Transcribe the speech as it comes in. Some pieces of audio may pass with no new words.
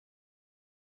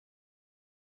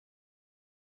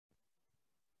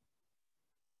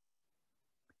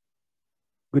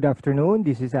Good afternoon.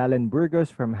 This is Alan Burgos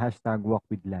from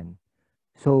 #WalkWithLan.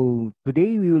 So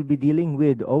today we will be dealing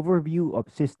with overview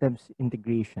of systems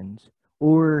integrations,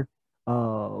 or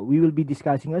we will be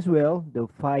discussing as well the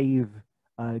five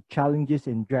challenges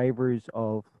and drivers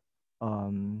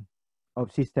um,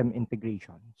 of system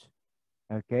integrations.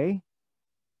 Okay.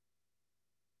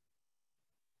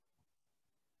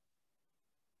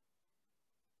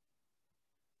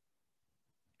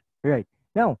 Right.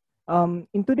 Now,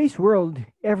 in today's world,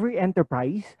 every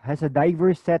enterprise has a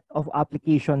diverse set of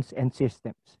applications and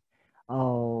systems.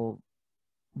 Uh,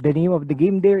 the name of the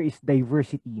game there is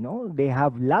diversity. They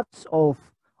have lots of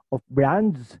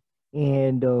brands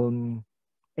and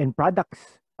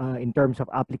products in terms of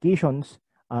applications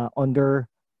on their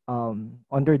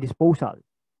disposal,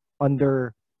 on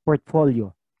their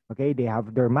portfolio. Okay, they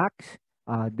have their Macs,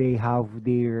 they have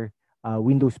their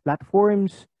Windows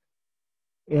platforms,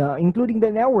 including the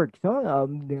networks. No?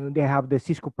 They have the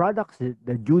Cisco products,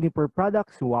 the Juniper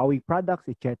products, Huawei products,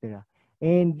 etc.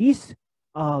 And these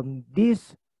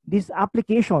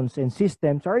applications and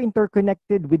systems are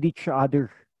interconnected with each other.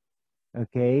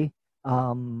 Okay,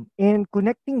 and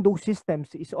connecting those systems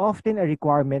is often a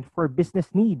requirement for business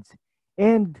needs,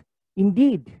 and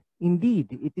indeed,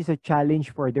 it is a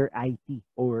challenge for their IT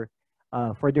or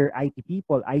for their IT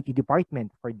people, IT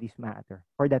department for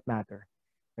that matter.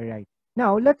 All right.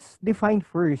 Now, let's define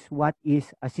first what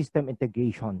is a system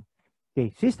integration.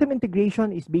 Okay, system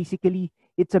integration is basically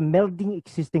it's a melding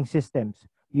existing systems.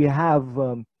 You have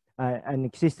an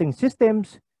existing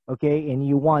systems, okay, and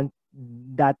you want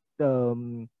that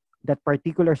that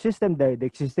particular system, the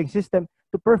existing system,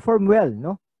 to perform well,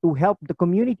 no, to help the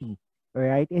community, all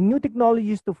right, and new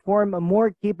technologies to form a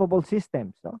more capable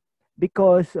systems, no,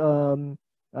 because sooner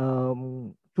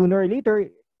or later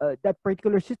that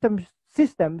particular systems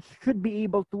should be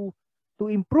able to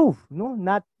improve, no,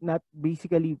 not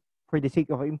basically for the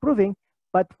sake of improving,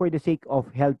 but for the sake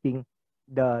of helping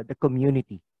the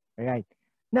community. All right.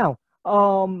 Now,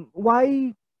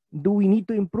 why do we need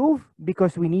to improve?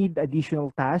 Because we need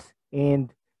additional tasks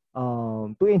and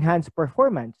to enhance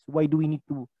performance. Why do we need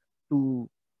to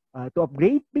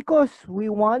upgrade? Because we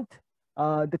want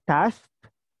the task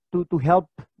to help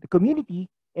the community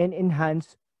and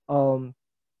um,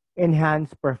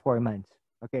 enhance performance.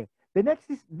 Okay. The next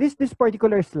is this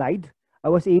particular slide. I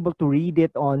was able to read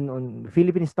it on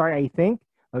Philippine Star, I think.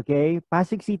 Okay.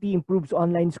 Pasig City improves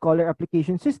online scholar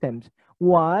application systems.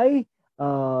 Why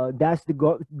does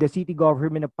the city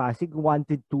government of Pasig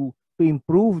wanted to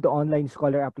improve the online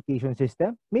scholar application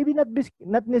system? Maybe not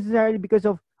necessarily because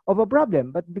of a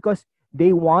problem, but because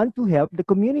they want to help the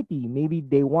community. Maybe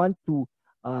they want to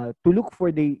look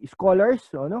for the scholars,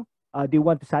 no? They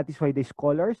want to satisfy the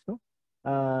scholars, no?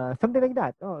 Something like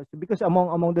that. Oh, so because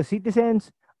among the citizens,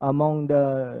 among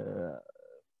the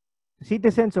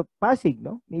citizens of Pasig,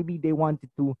 no, maybe they wanted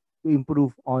to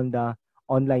improve on the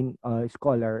online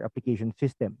scholar application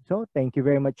system. So thank you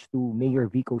very much to Mayor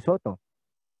Vico Soto.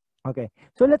 Okay,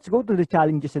 so let's go to the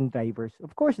challenges and drivers.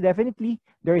 Of course, definitely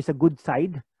there is a good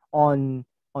side on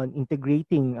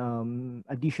integrating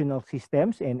additional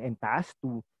systems and tasks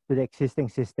to the existing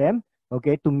system.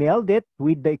 Okay, to meld it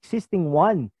with the existing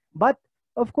one. But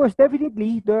of course,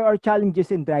 definitely there are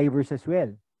challenges and drivers as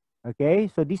well. Okay,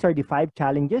 so these are the five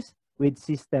challenges with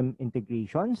system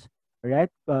integrations. Right,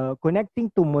 connecting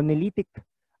to monolithic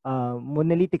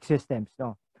systems.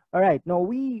 No, all right. No,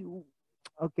 we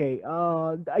okay.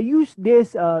 I use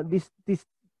this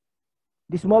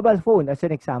mobile phone as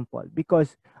an example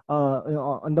because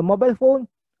on the mobile phone,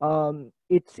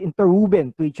 it's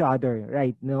interwoven to each other,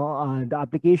 right? No, the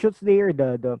applications there,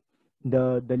 the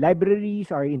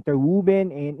libraries are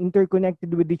interwoven and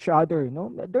interconnected with each other.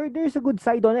 No, there's a good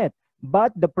side on it,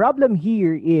 but the problem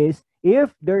here is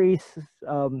if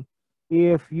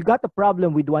you got a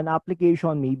problem with one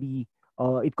application, maybe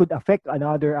it could affect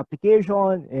another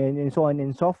application and so on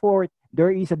and so forth.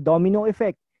 There is a domino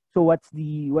effect. So what's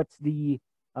the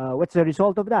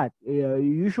result of that?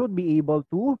 You should be able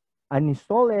to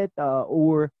uninstall it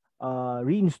or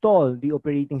reinstall the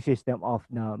operating system of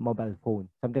the mobile phone,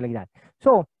 something like that.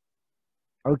 So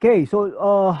okay,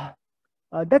 so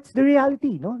that's the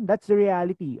reality, no? That's the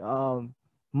reality.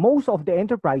 Most of the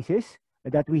enterprises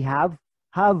that we have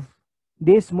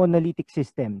these monolithic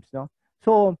systems, no?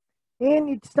 So, and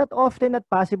it's not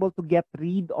possible to get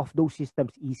rid of those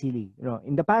systems easily.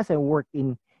 In the past, I worked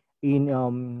in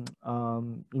IBM,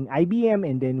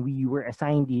 and then we were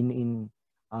assigned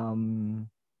um,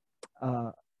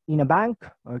 in a bank,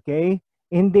 okay,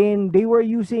 and then they were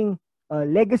using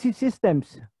legacy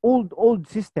systems, old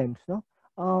systems, no.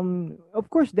 Of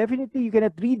course, definitely you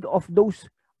cannot read of those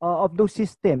of those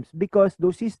systems, because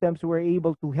those systems were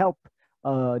able to help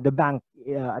the bank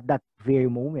at that very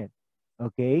moment.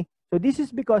 Okay, so this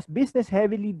is because business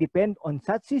heavily depend on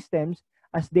such systems,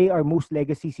 as they are most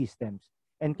legacy systems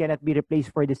and cannot be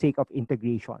replaced for the sake of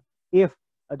integration. If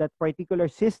that particular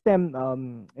system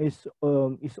is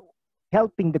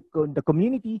helping the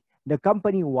community, the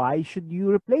company, why should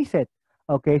you replace it?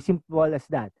 Okay, simple as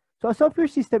that. So a software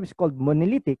system is called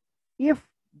monolithic if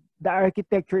the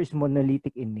architecture is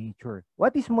monolithic in nature.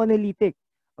 What is monolithic?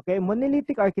 Okay,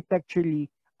 monolithic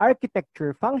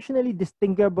architecture functionally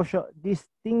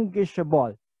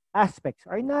distinguishable aspects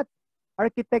are not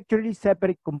architecturally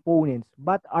separate components,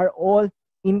 but are all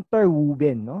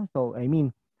interwoven. No, so I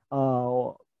mean,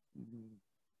 uh,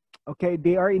 okay,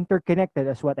 they are interconnected,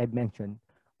 as what I've mentioned.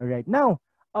 All right, now,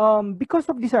 because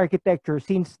of this architecture,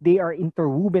 since they are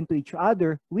interwoven to each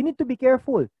other, we need to be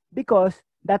careful, because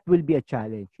that will be a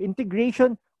challenge.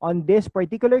 Integration on this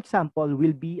particular example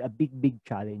will be a big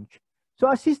challenge.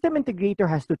 So a system integrator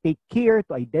has to take care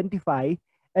to identify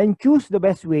and choose the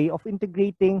best way of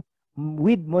integrating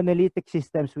with monolithic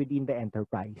systems within the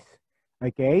enterprise.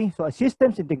 Okay, so a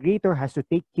systems integrator has to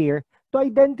take care to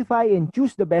identify and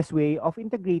choose the best way of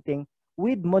integrating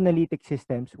with monolithic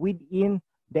systems within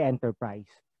the enterprise.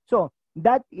 So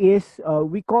that is,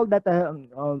 we call that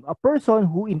a person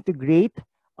who integrate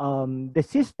the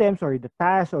systems or the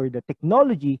tasks or the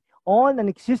technology on an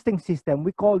existing system.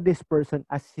 We call this person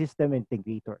a system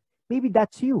integrator. Maybe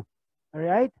that's you. All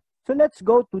right. So let's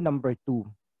go to number 2.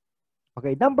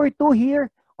 Okay, number 2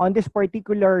 here on this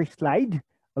particular slide.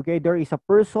 Okay, there is a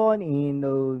person in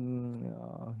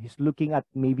he's looking at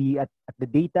maybe at the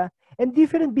data, and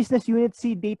different business units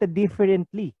see data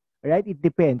differently, right? It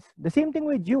depends. The same thing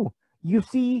with you. You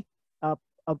see uh,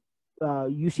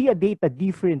 you see a data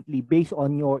differently based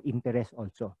on your interest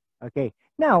also. Okay.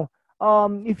 Now,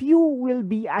 if you will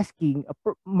be asking a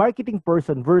marketing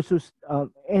person versus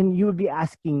and you will be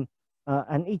asking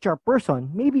an HR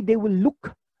person, maybe they will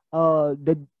look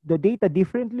the data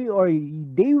differently, or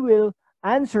they will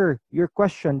answer your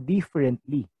question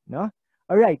differently. No?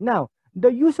 All right. Now,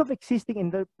 the use of existing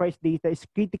enterprise data is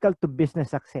critical to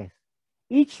business success.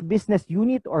 Each business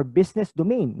unit or business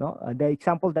domain, no? The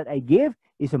example that I gave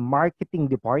is a marketing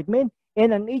department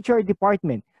and an HR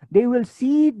department. They will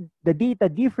see the data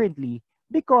differently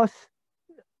because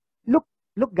look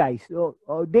guys,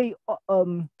 they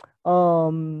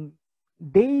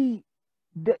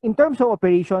in terms of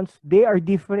operations, they are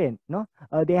different, no?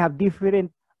 They have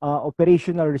different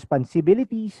operational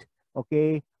responsibilities.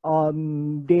 Okay,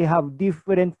 they have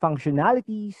different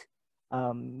functionalities.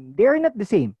 They are not the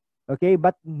same. Okay,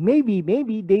 but maybe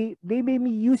they may be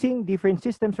using different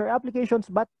systems or applications,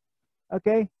 but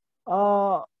okay,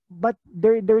 but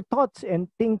their thoughts and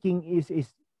thinking is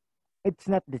it's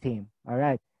not the same. All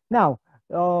right, now,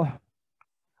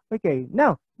 okay,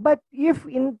 now, but if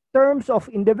in terms of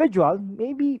individual,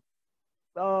 maybe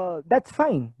that's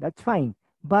fine. That's fine.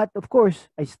 But of course,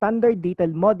 a standard data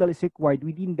model is required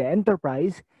within the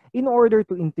enterprise in order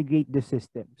to integrate the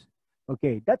systems.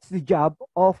 Okay, that's the job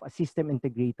of a system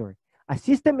integrator. A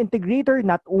system integrator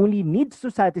not only needs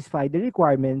to satisfy the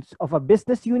requirements of a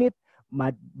business unit,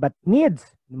 but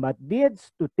needs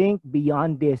to think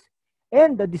beyond this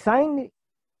and the design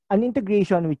an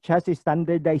integration which has a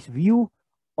standardized view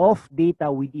of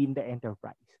data within the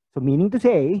enterprise. So meaning to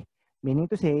say,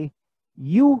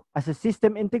 you as a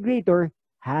system integrator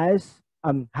have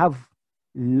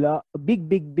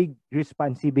big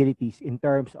responsibilities in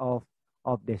terms of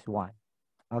this one.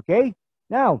 Okay,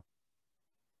 now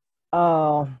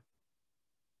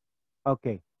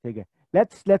okay, sige.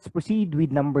 Let's proceed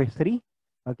with number 3.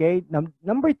 Okay,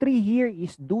 number 3 here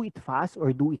is do it fast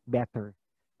or do it better.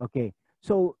 Okay,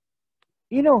 so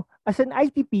as an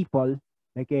IT people,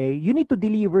 okay, you need to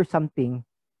deliver something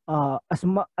as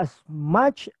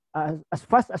much as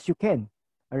fast as you can.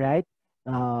 All right,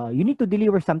 you need to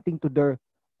deliver something to the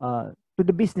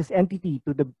business entity,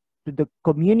 to the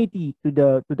community, to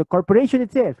the corporation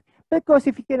itself. Because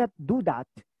if you cannot do that,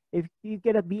 if you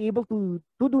cannot be able to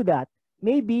do that,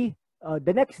 maybe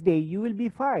the next day you will be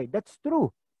fired. That's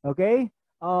true. Okay,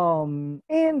 and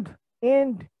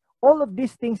all of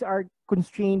these things are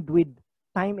constrained with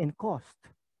time and cost.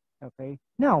 Okay,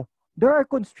 now there are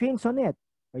constraints on it.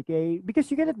 Okay,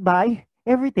 because you cannot buy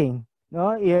everything.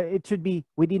 No, it should be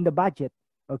within the budget.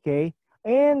 Okay,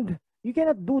 and you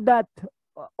cannot do that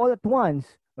all at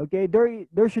once. Okay,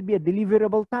 there should be a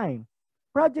deliverable time.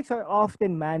 Projects are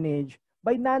often managed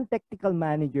by non-technical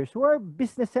managers who are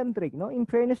business-centric. No, in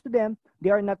fairness to them, they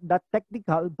are not that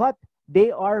technical, but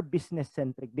they are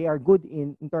business-centric. They are good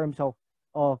in terms of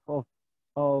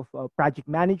project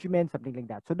management, something like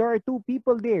that. So there are two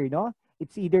people there,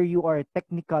 it's either you are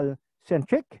technical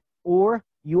centric or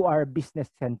you are business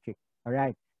centric. All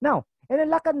right. Now, and a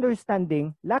lack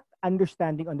understanding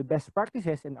on the best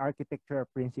practices and architectural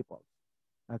principles.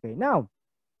 Okay. Now,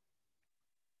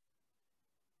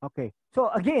 okay. So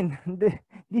again,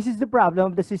 this is the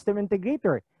problem of the system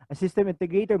integrator. A system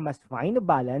integrator must find a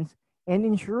balance and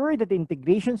ensure that the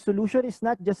integration solution is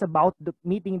not just about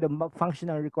meeting the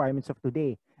functional requirements of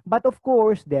today, but of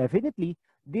course, definitely,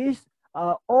 this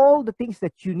all the things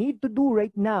that you need to do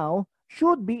right now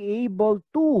should be able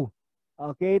to,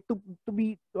 okay,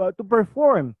 to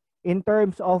perform in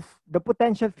terms of the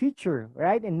potential future,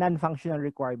 right, and non-functional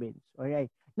requirements. All right.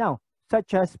 Now,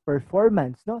 such as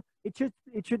performance, no, it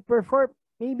should perform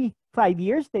maybe 5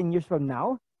 years, 10 years from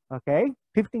now, okay,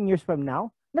 15 years from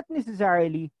now. Not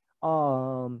necessarily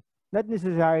um not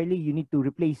necessarily you need to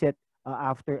replace it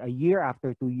after a year,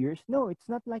 after 2 years. No, it's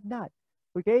not like that.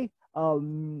 Okay.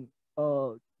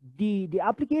 The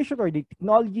application or the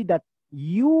technology that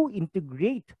you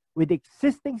integrate with the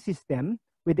existing system,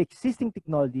 with existing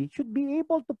technology, should be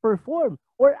able to perform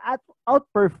or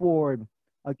outperform,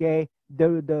 okay,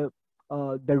 the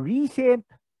recent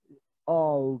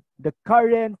the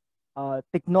current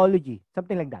technology,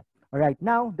 something like that. All right.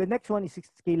 Now, the next one is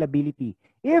scalability.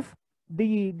 If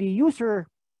the user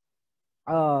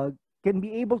uh, can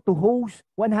be able to host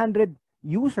 100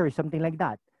 users, something like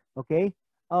that, okay,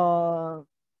 uh,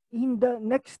 in the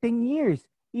next 10 years,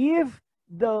 if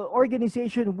the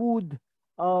organization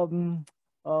um,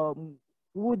 um,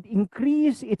 would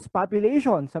increase its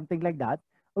population, something like that,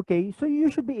 okay, so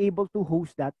you should be able to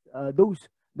host that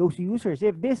those users.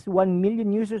 If this 1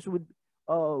 million users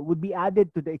would be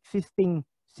added to the existing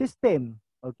system,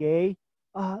 okay,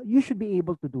 you should be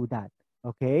able to do that.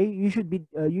 Okay, you should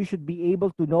be able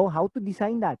to know how to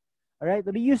design that. All right,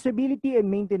 reusability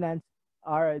and maintenance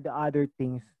are the other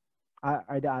things.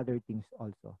 Are the other things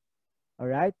also. All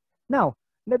right. Now,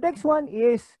 the next one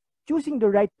is choosing the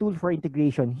right tool for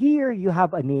integration. Here you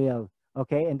have a nail,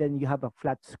 okay, and then you have a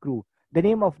flat screw. The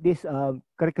name of this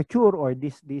caricature or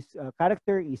this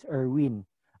character is Erwin.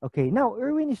 Okay. Now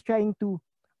Erwin is trying to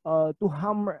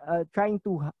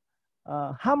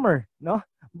hammer, no,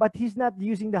 but he's not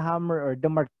using the hammer or the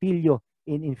martillo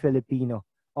in Filipino.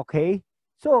 Okay.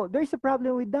 So there's a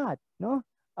problem with that, no.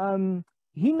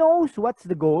 He knows what's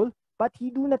the goal, but he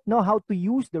do not know how to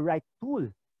use the right tool.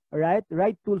 All right,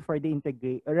 right tool for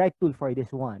the right tool for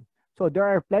this one. So there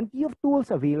are plenty of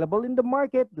tools available in the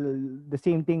market. The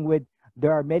same thing with,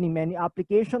 there are many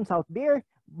applications out there,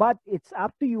 but it's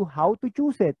up to you how to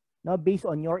choose it now, based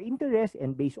on your interest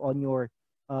and based on your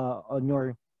uh, on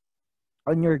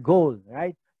your goal,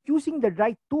 right? Choosing the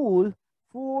right tool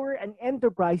for an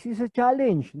enterprise is a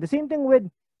challenge. The same thing with,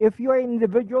 if you're an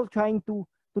individual trying to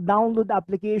download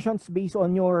applications based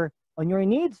on your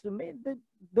needs,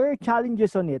 there are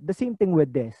challenges on it. The same thing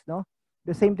with this, no?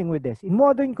 The same thing with this. In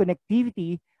modern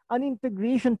connectivity, an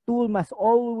integration tool must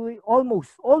always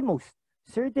almost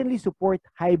certainly support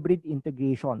hybrid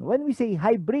integration. When we say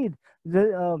hybrid,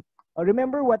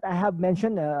 remember what I have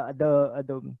mentioned the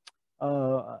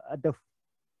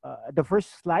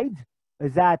first slide,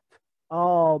 is that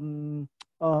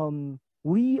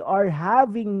we are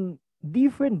having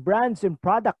different brands and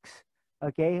products.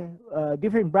 Okay,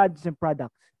 different brands and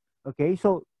products. Okay,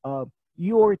 so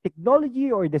your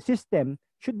technology or the system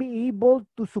should be able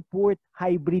to support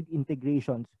hybrid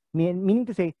integrations, meaning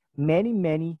to say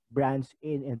many brands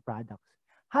and products.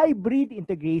 Hybrid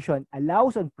integration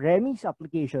allows on-premise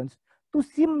applications to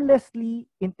seamlessly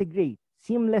integrate.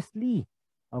 Seamlessly.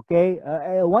 Okay,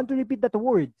 I want to repeat that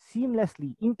word,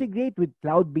 seamlessly integrate with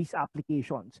cloud-based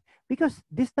applications, because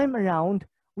this time around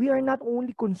we are not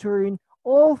only concerned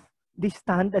of the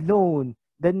standalone,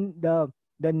 the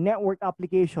network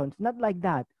applications, not like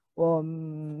that.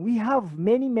 We have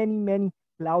many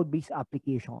cloud-based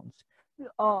applications.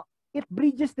 Uh, it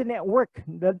bridges the network,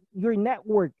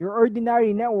 your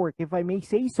ordinary network, if I may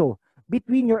say so,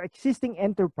 between your existing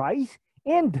enterprise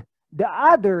and the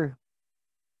other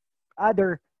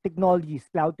technologies,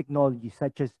 cloud technologies,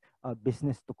 such as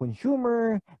business to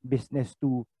consumer, business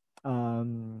to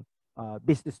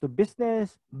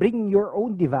business, bring your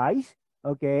own device,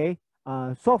 okay,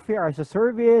 software as a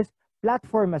service,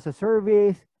 platform as a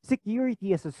service,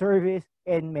 security as a service,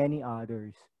 and many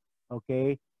others.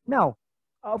 Okay. Now,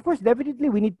 of course, definitely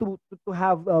we need to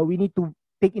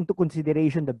take into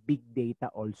consideration the big data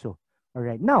also. All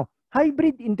right. Now,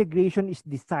 hybrid integration is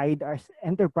desired as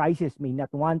enterprises may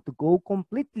not want to go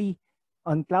completely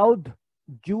on cloud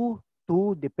due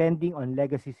to depending on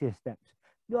legacy systems.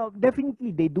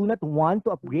 Definitely, they do not want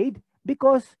to upgrade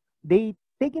because they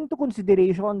take into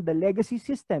consideration the legacy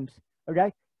systems. All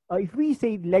right. If we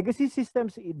say legacy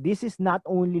systems, this is not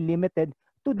only limited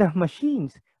to the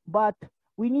machines, but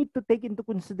we need to take into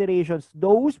considerations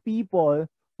those people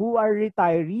who are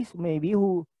retirees, maybe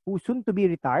who soon to be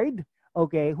retired,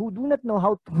 okay, who do not know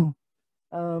how to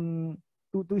um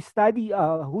to study,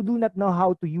 who do not know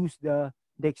how to use the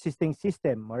existing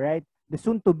system, all right, the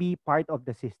soon to be part of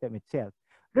the system itself.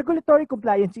 Regulatory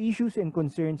compliance issues and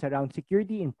concerns around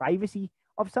security and privacy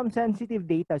of some sensitive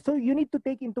data. So you need to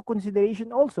take into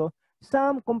consideration also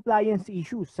some compliance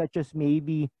issues, such as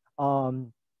maybe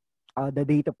um the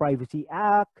Data Privacy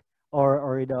Act,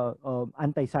 or the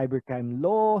anti-cybercrime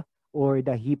law, or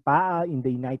the HIPAA in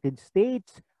the United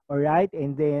States, all right,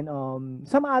 and then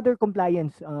some other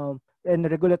compliance and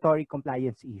regulatory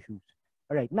compliance issues.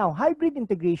 All right, now hybrid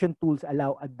integration tools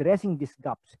allow addressing these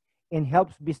gaps and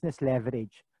helps business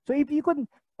leverage. So if you could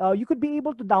be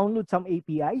able to download some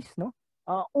APIs, no,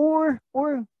 or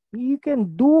you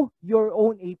can do your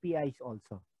own APIs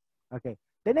also. Okay,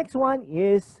 the next one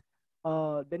is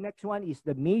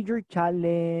the major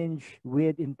challenge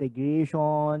with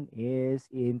integration is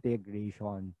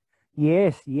integration.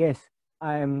 Yes, yes.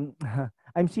 I'm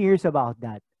I'm serious about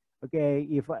that. Okay,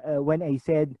 if when I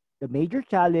said the major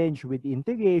challenge with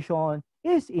integration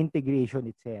is integration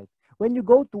itself. When you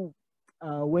go to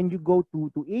when you go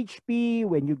to HP,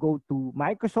 when you go to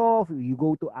Microsoft, you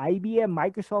go to IBM,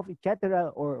 Microsoft, etc.,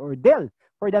 or Dell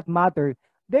for that matter,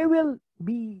 they will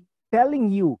be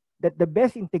telling you that the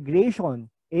best integration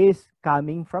is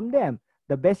coming from them.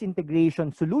 The best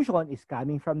integration solution is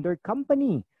coming from their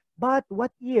company. But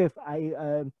what if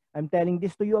I'm telling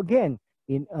this to you again?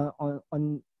 In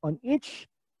on each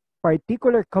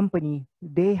particular company,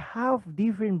 they have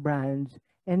different brands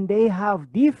and they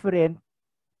have different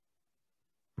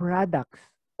products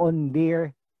on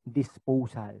their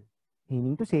disposal.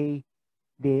 Meaning to say,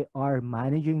 they are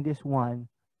managing this one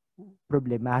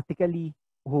problematically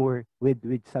or with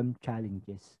some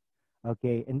challenges.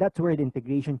 Okay, and that's where the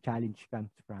integration challenge comes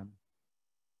from.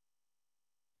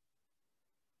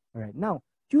 All right, now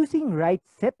choosing right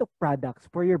set of products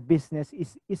for your business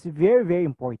is very very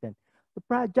important.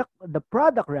 The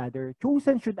product rather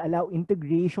chosen should allow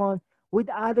integration with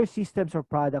other systems or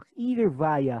products either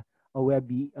via a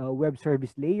web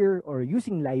service layer or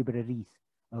using libraries.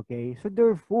 Okay, so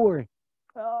therefore,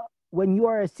 when you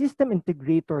are a system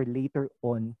integrator later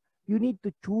on, you need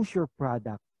to choose your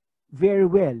product very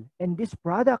well. And this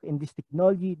product and this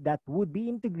technology that would be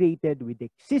integrated with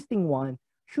the existing one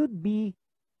should be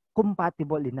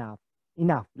compatible enough.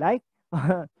 Like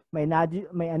my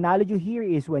analogy here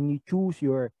is when you choose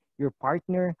your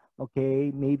partner,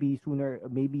 okay, maybe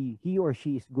he or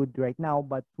she is good right now,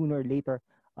 but sooner or later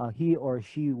he or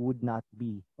she would not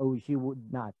be, or uh,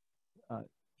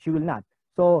 she will not.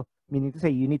 So meaning to say,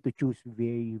 you need to choose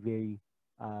very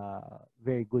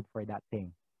very good for that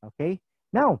thing. Okay,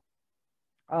 now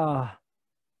uh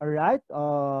all right.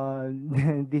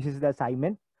 This is the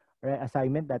assignment, right?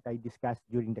 Assignment that I discussed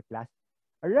during the class.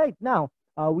 All right. Now,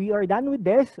 we are done with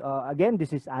this. Again,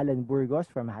 this is Alan Burgos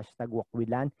from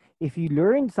 #WalkWithLan. If you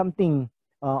learned something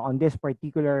on this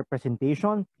particular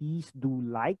presentation, please do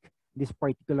like this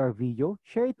particular video.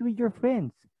 Share it with your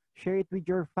friends. Share it with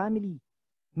your family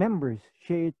members.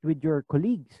 Share it with your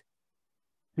colleagues,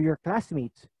 to your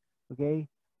classmates, okay,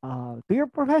 to your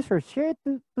professors. Share it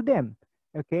to them,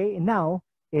 okay. And now,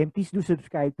 please do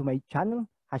subscribe to my channel,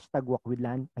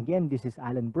 #WalkWithLan. Again, this is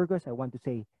Alan Burgos. I want to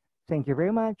say thank you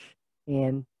very much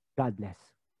and God bless.